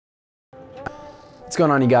What's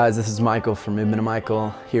going on, you guys? This is Michael from Movement of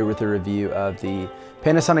Michael, here with a review of the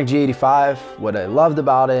Panasonic G85, what I loved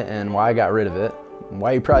about it and why I got rid of it, and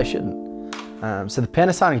why you probably shouldn't. So the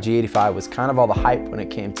Panasonic G85 was kind of all the hype when it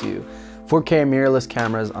came to 4K mirrorless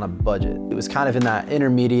cameras on a budget. It was kind of in that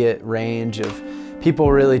intermediate range of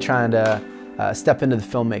people really trying to step into the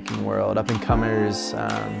filmmaking world, up and comers,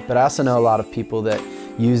 but I also know a lot of people that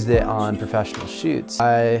used it on professional shoots.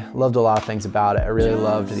 I loved a lot of things about it. I really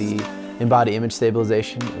loved the in-body image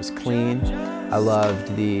stabilization. It was clean. I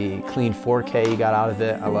loved the clean 4K you got out of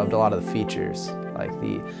it. I loved a lot of the features, like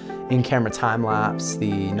the in-camera time-lapse,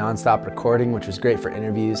 the non-stop recording, which was great for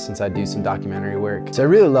interviews since I do some documentary work. So I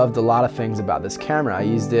really loved a lot of things about this camera. I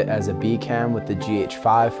used it as a B cam with the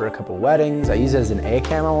G85 for a couple weddings. I used it as an A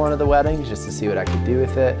cam on one of the weddings just to see what I could do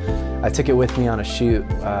with it. I took it with me on a shoot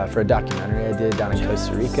for a documentary I did down in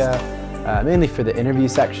Costa Rica. Mainly for the interview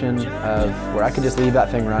section of where I could just leave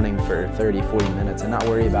that thing running for 30, 40 minutes and not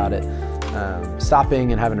worry about it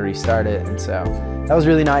stopping and having to restart it, and so that was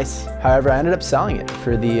really nice. However, I ended up selling it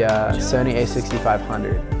for the Sony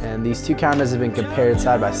A6500, and these two cameras have been compared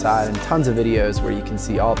side by side in tons of videos where you can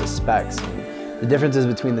see all the specs and the differences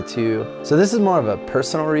between the two. So this is more of a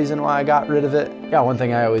personal reason why I got rid of it. Yeah, one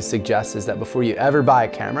thing I always suggest is that before you ever buy a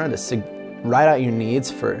camera, to write out your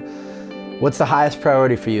needs for what's the highest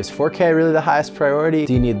priority for you. Is 4K really the highest priority?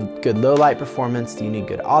 Do you need good low light performance? Do you need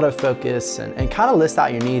good autofocus? And kind of list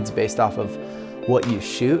out your needs based off of what you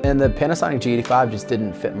shoot. And the Panasonic G85 just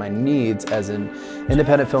didn't fit my needs as an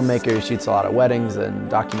independent filmmaker who shoots a lot of weddings and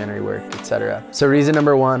documentary work, etc. So reason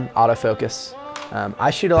number one, autofocus. I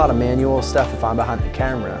shoot a lot of manual stuff if I'm behind the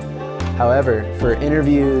camera. However, for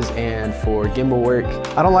interviews and for gimbal work,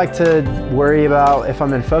 I don't like to worry about if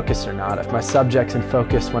I'm in focus or not. If my subject's in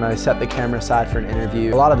focus when I set the camera aside for an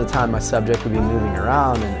interview, a lot of the time my subject would be moving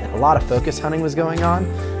around and a lot of focus hunting was going on,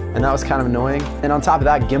 and that was kind of annoying. And on top of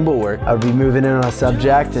that, gimbal work, I would be moving in on a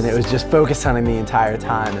subject and it was just focus hunting the entire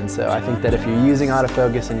time. And so I think that if you're using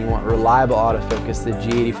autofocus and you want reliable autofocus, the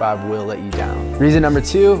G85 will let you down. Reason number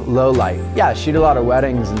two, low light. Yeah, I shoot a lot of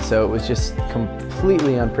weddings, and so it was just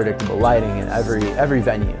completely unpredictable lighting in every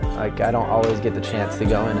venue. Like, I don't always get the chance to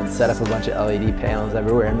go in and set up a bunch of LED panels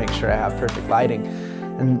everywhere and make sure I have perfect lighting.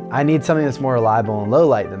 And I need something that's more reliable and low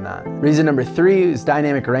light than that. Reason number three is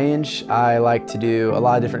dynamic range. I like to do a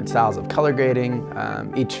lot of different styles of color grading.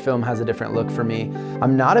 Each film has a different look for me.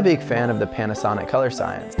 I'm not a big fan of the Panasonic Color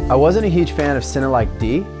Science. I wasn't a huge fan of Cinelike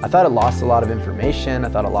D. I thought it lost a lot of information. I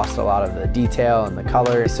thought it lost a lot of the detail and the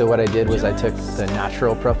color. So what I did was I took the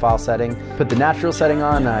natural profile setting, put the natural setting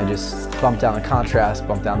on, and I just bumped down the contrast,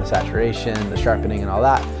 bumped down the saturation, the sharpening and all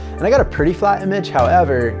that. And I got a pretty flat image.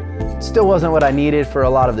 However, still wasn't what I needed for a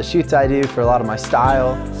lot of the shoots I do, for a lot of my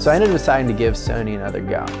style. So I ended up deciding to give Sony another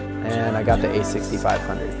go, and I got the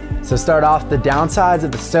A6500. So start off the downsides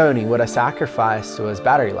of the Sony. What I sacrificed was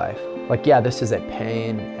battery life. Like, yeah, this is a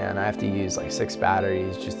pain, and I have to use like 6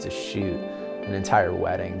 batteries just to shoot an entire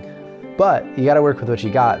wedding. But you gotta work with what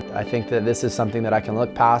you got. I think that this is something that I can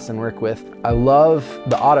look past and work with. I love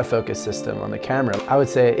the autofocus system on the camera. I would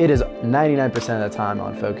say it is 99% of the time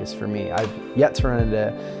on focus for me. I've yet to run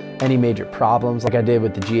into any major problems like I did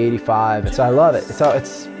with the G85. So I love it.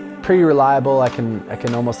 It's pretty reliable. I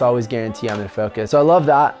can almost always guarantee I'm in focus. So I love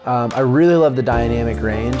that. I really love the dynamic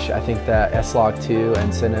range. I think that S-Log2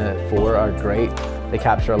 and Cine 4 are great. They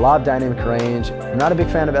capture a lot of dynamic range. I'm not a big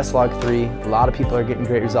fan of S-Log3. A lot of people are getting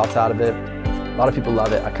great results out of it. A lot of people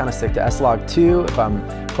love it. I kind of stick to S-Log2 if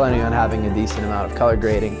I'm planning on having a decent amount of color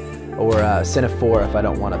grading, or Cine 4 if I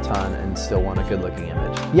don't want a ton and still want a good looking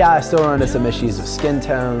image. Yeah, I still run into some issues with skin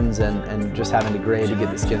tones and just having to grade to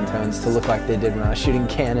get the skin tones to look like they did when I was shooting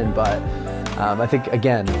Canon, but I think,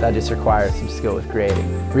 again, that just requires some skill with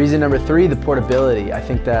grading. Reason number three, the portability. I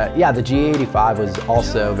think that, yeah, the G85 was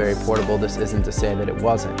also very portable. This isn't to say that it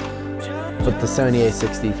wasn't, but the Sony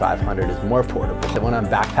A6500 is more portable. When I'm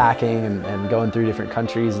backpacking and going through different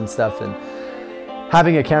countries and stuff, and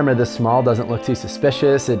having a camera this small doesn't look too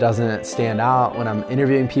suspicious. It doesn't stand out. When I'm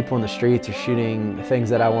interviewing people in the streets or shooting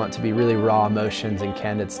things that I want to be really raw emotions and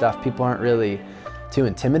candid stuff, people aren't really too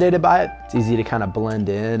intimidated by it. It's easy to kind of blend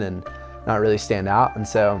in and not really stand out. And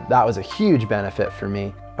so that was a huge benefit for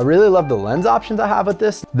me. I really love the lens options I have with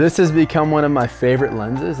this. This has become one of my favorite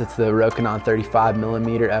lenses. It's the Rokinon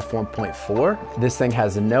 35mm f1.4. This thing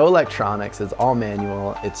has no electronics, it's all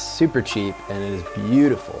manual, it's super cheap, and it is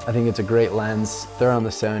beautiful. I think it's a great lens. Throw on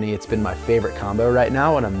the Sony, it's been my favorite combo right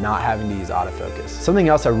now when I'm not having to use autofocus. Something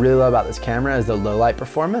else I really love about this camera is the low light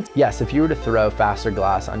performance. Yes, if you were to throw faster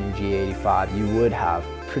glass on your G85, you would have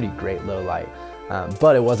pretty great low light.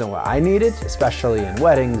 but it wasn't what I needed, especially in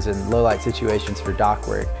weddings and low light situations for dock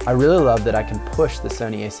work. I really love that I can push the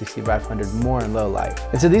Sony A6500 more in low light.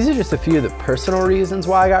 And so these are just a few of the personal reasons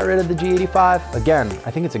why I got rid of the G85. Again,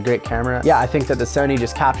 I think it's a great camera. Yeah, I think that the Sony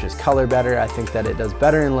just captures color better. I think that it does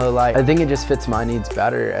better in low light. I think it just fits my needs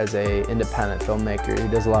better as a independent filmmaker who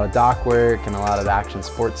does a lot of dock work and a lot of action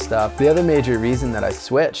sports stuff. The other major reason that I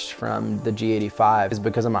switched from the G85 is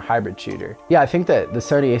because I'm a hybrid shooter. Yeah, I think that the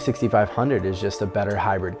Sony A6500 is just a better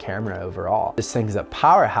hybrid camera overall. This thing's a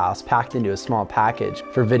powerhouse packed into a small package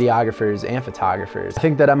for videographers and photographers. I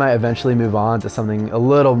think that I might eventually move on to something a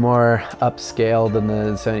little more upscale than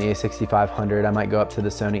the Sony A6500. I might go up to the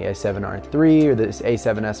Sony A7R III or the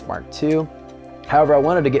A7S Mark II. However, I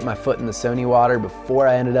wanted to get my foot in the Sony water before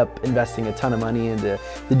I ended up investing a ton of money into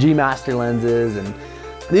the G Master lenses, and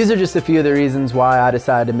these are just a few of the reasons why I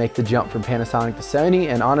decided to make the jump from Panasonic to Sony,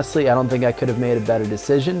 and honestly, I don't think I could have made a better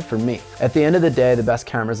decision for me. At the end of the day, the best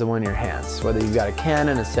cameras are the one in your hands. Whether you've got a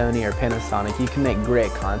Canon, a Sony, or Panasonic, you can make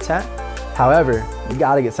great content. However, you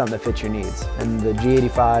gotta get something that fits your needs, and the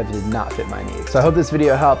G85 did not fit my needs. So I hope this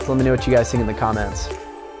video helped. Let me know what you guys think in the comments.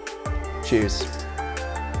 Cheers.